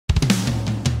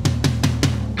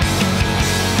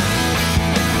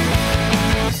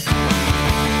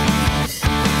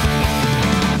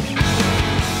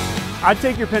I'd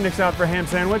take your appendix out for a ham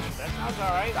sandwich. That sounds all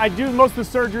right. I do most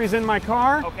of the surgeries in my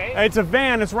car. Okay. It's a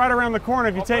van. It's right around the corner.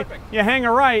 If you perfect. you hang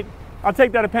a right, I'll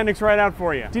take that appendix right out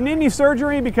for you. Do you need any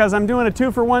surgery? Because I'm doing a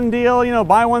 2-for-1 deal. You know,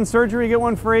 buy one surgery, get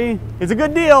one free. It's a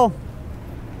good deal.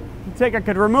 I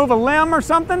could remove a limb or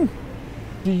something.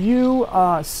 Do you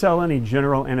sell any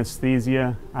general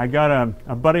anesthesia? I got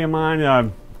a buddy of mine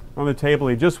on the table.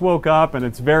 He just woke up and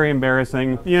it's very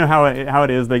embarrassing. You know how it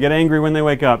is. They get angry when they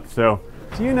wake up. So,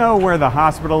 do you know where the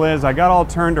hospital is? I got all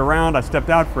turned around. I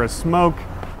stepped out for a smoke.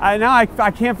 Now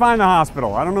I can't find the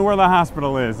hospital. I don't know where the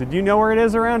hospital is. Do you know where it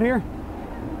is around here?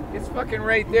 It's fucking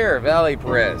right there, Valley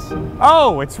Perez.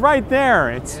 Oh, it's right there.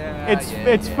 It's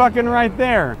Yeah. fucking right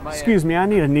there. Excuse me, I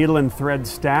need a needle and thread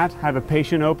stat. I have a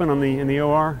patient open in the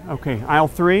OR. Okay, aisle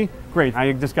 3. Great.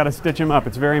 I just got to stitch him up.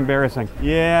 It's very embarrassing.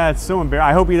 Yeah, it's so embarrassing.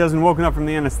 I hope he doesn't woken up from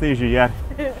the anesthesia yet.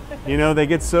 You know, they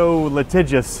get so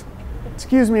litigious.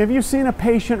 Excuse me, have you seen a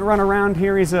patient run around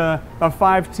here? He's a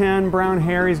 5'10", brown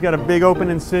hair. He's got a big open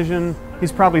incision.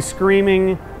 He's probably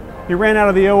screaming. He ran out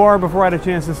of the OR before I had a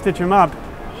chance to stitch him up.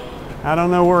 I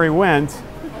don't know where he went.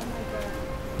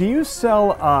 Do you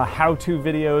sell how-to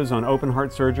videos on open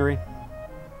heart surgery?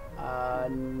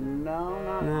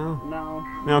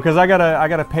 No, because I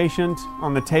got a patient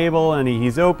on the table and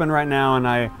he's open right now, and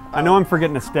I know I'm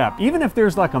forgetting a step. Even if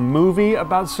there's like a movie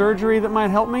about surgery that might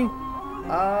help me.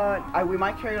 We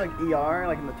might carry like ER,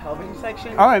 like in the television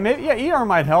section. All right, maybe, yeah, ER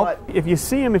might help. But if you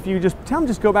see him, if you just tell him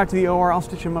just go back to the OR, I'll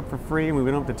stitch him up for free, and we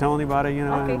don't have to tell anybody, you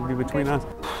know, Okay. it'll be between us.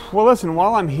 Well, listen,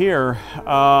 while I'm here,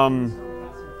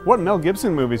 what Mel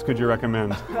Gibson movies could you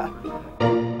recommend?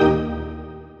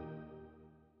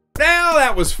 Now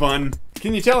that was fun.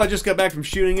 Can you tell I just got back from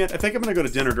shooting it? I think I'm gonna go to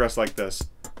dinner dressed like this.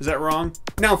 Is that wrong?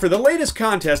 Now, for the latest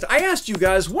contest, I asked you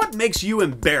guys what makes you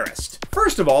embarrassed.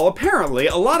 First of all, apparently,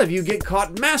 a lot of you get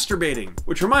caught masturbating,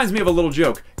 which reminds me of a little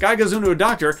joke. Guy goes into a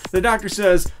doctor, the doctor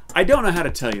says, I don't know how to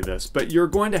tell you this, but you're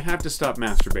going to have to stop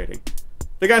masturbating.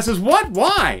 The guy says, what?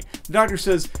 Why? The doctor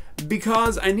says,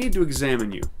 because I need to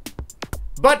examine you.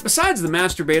 But besides the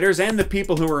masturbators and the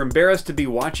people who are embarrassed to be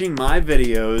watching my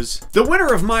videos, the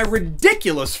winner of my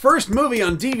ridiculous first movie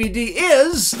on DVD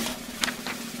is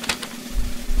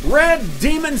Red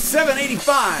Demon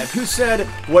 785, who said,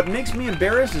 what makes me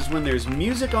embarrassed is when there's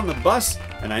music on the bus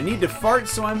and I need to fart,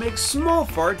 so I make small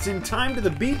farts in time to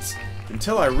the beats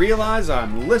until I realize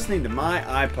I'm listening to my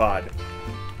iPod.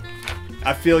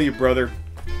 I feel you, brother.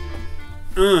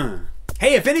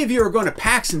 Hey, if any of you are going to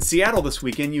PAX in Seattle this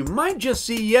weekend, you might just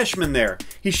see Yeshman there.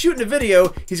 He's shooting a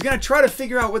video. He's going to try to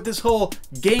figure out what this whole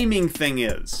gaming thing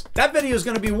is. That video is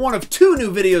going to be one of 2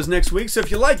 new videos next week, so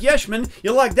if you like Yeshman,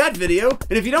 you'll like that video,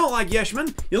 and if you don't like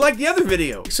Yeshman, you'll like the other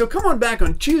video. So come on back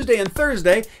on Tuesday and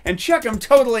Thursday and check them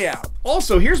totally out.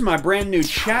 Also, here's my brand new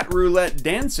chat roulette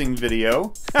dancing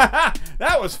video.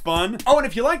 That was fun. Oh, and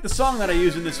if you like the song that I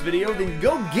use in this video, then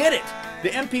go get it. The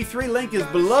MP3 link is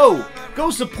below. Go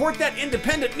support that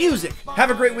independent music. Have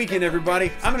a great weekend,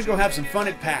 everybody. I'm gonna go have some fun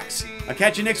at PAX. I'll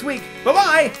catch you next week.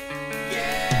 Bye-bye.